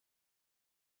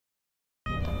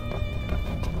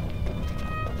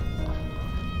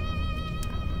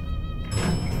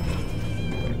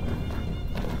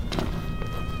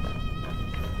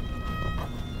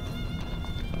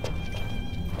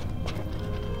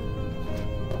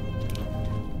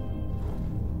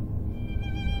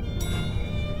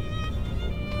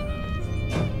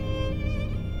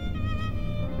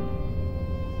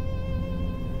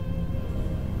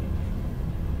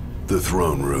The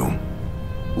throne room.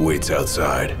 Waits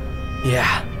outside.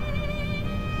 Yeah.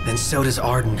 And so does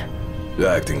Arden.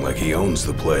 Acting like he owns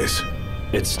the place.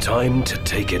 It's time to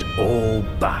take it all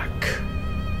back.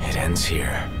 It ends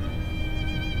here.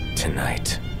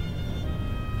 Tonight.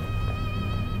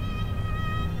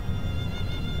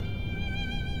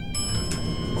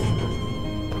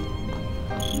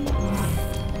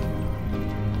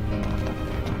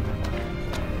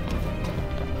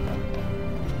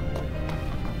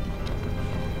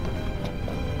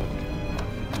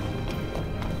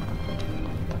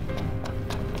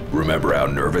 Remember how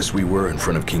nervous we were in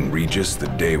front of King Regis the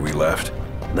day we left?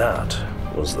 That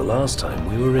was the last time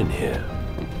we were in here.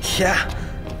 Yeah.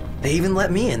 They even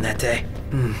let me in that day.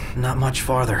 Not much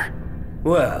farther.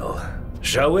 Well,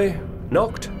 shall we,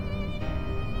 Noct?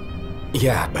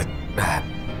 Yeah, but...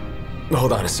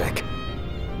 hold on a sec.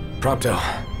 Prompto,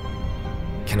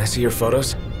 can I see your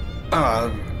photos?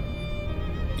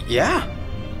 Yeah.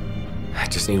 I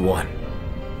just need one.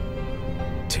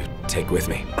 To take with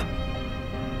me.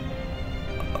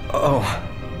 Oh.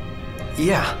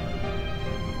 Yeah.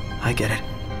 I get it.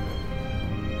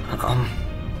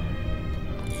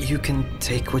 You can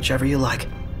take whichever you like.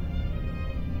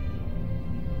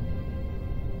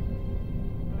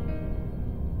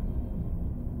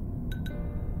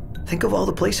 Think of all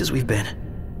the places we've been.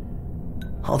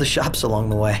 All the shops along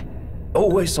the way.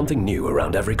 Always something new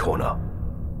around every corner.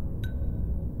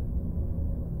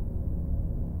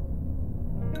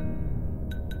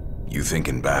 You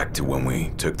thinking back to when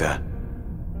we took that?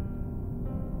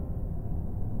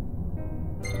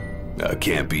 I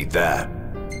can't beat that.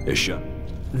 Isha.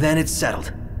 Then it's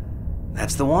settled.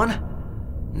 That's the one?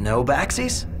 No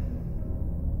backsies?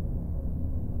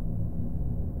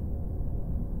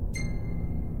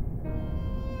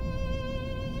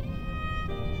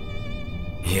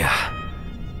 Yeah.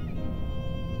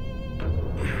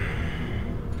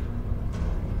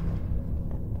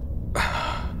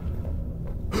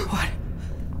 What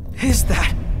is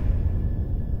that?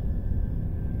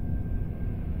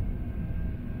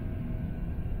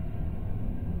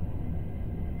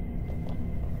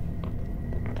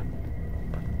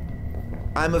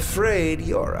 I'm afraid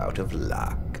you're out of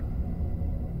luck.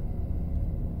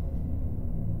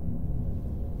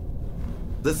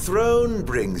 The throne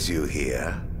brings you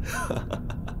here.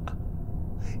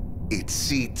 It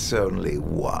seats only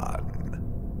one.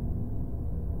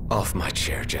 Off my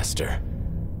chair, Jester.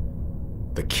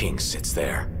 The king sits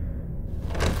there.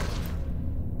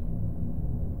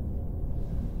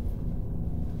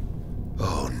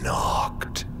 Oh,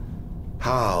 Noct.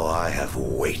 How I have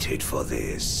waited for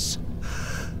this.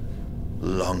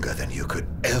 Longer than you could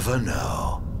ever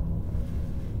know.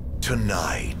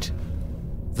 Tonight,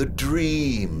 the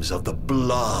dreams of the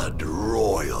Blood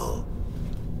Royal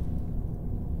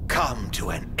come to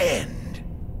an end.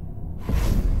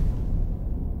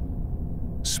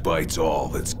 Spite's all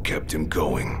that's kept him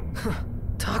going.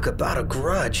 Talk about a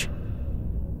grudge.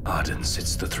 Arden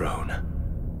sits the throne.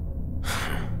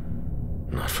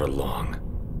 Not for long.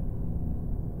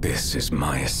 This is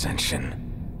my ascension.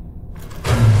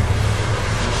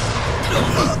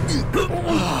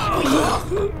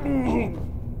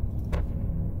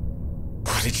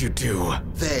 What did you do?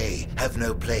 They have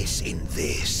no place in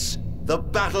this. The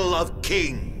Battle of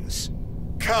Kings.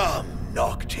 Come,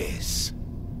 Noctis.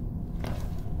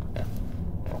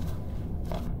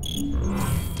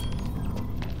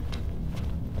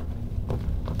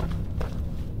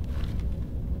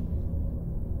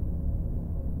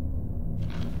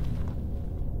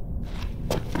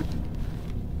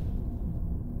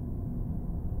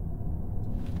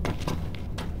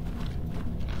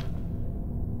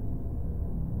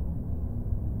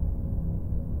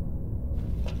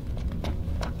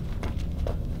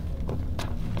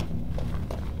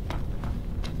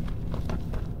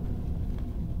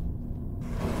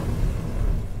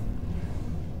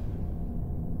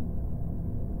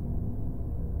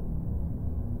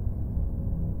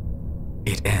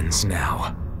 It ends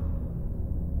now.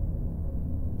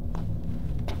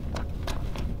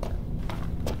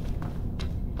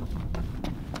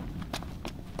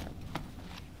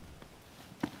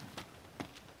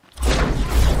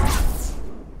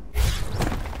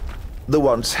 The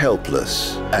once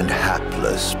helpless and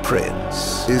hapless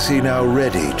prince. Is he now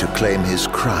ready to claim his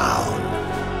crown?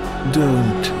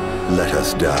 Don't let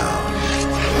us down.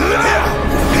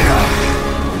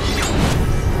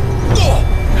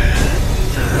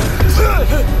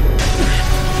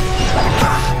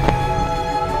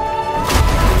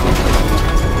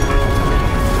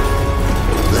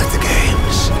 Let the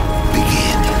games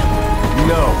begin.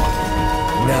 No.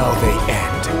 Now they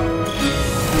end.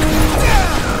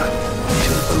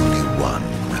 Till only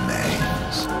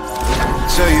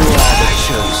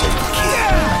chosen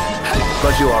king,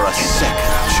 but you are a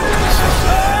second choice at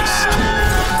best.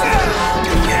 Do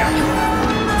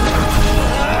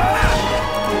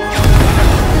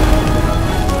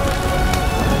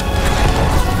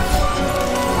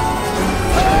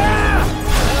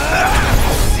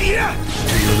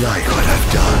you like what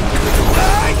I've done with the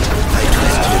world? I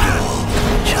twisted it all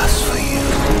just for you.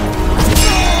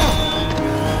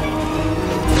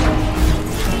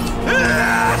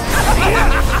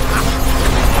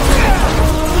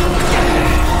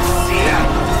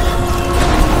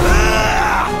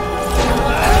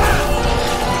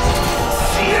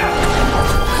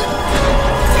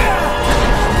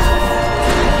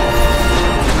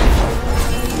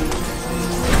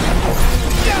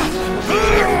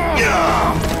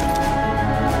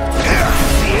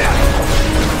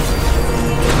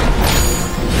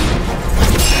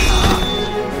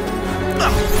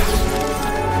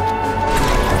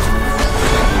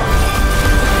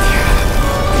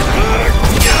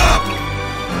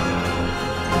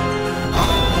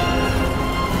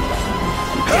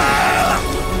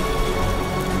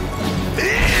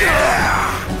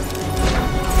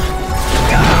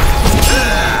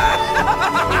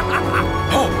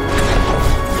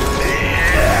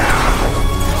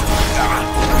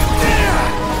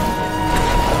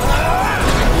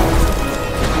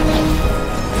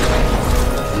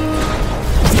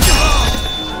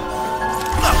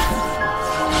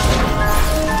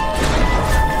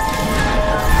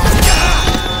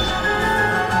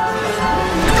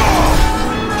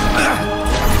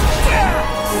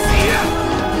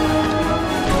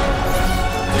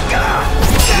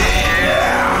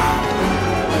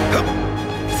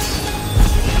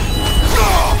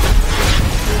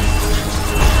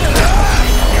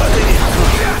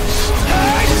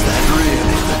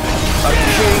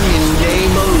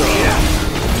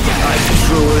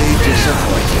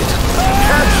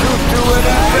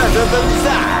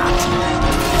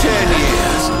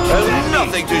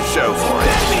 Nothing to show for it.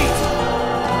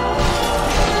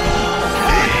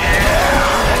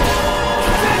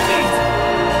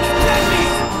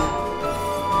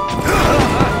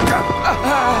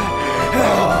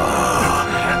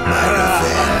 My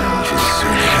revenge is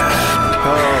soon at hand.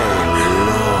 How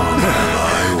long have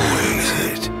I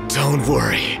waited? Don't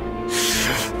worry.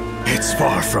 It's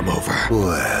far from over.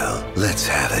 Well, let's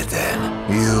have it then.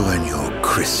 You and your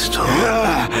crystal.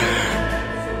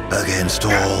 Against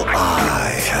all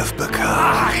I have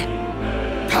become.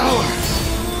 Power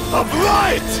of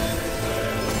light!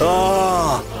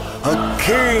 Ah, a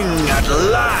king at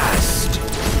last!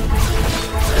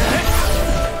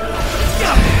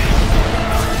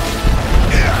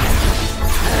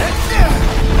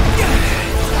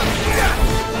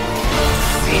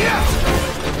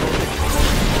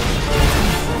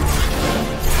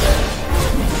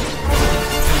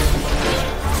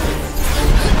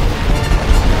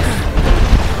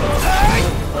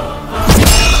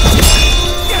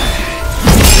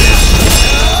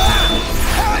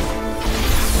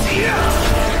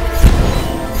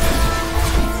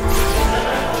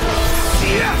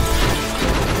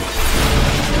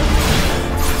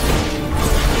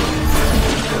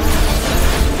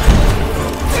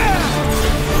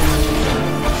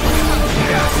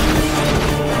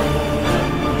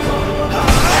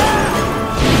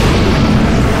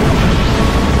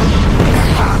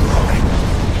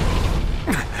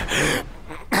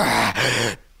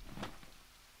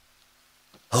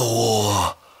 A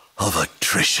war of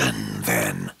attrition,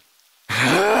 then.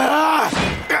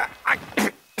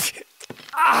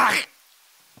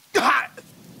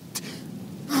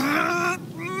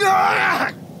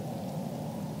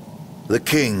 The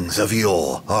kings of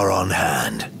yore are on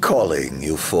hand, calling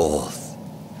you forth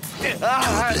to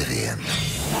oblivion.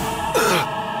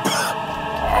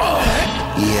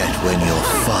 Yet when your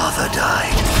father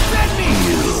died,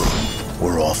 you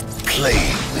were off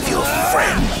playing with your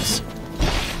friends.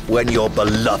 When your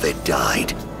beloved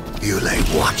died, you lay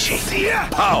watching,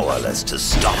 powerless to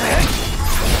stop it.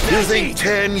 You think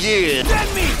 10 years...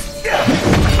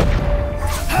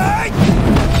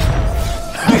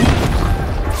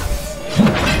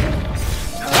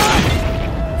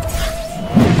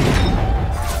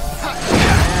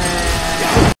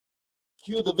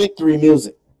 Cue the victory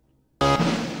music.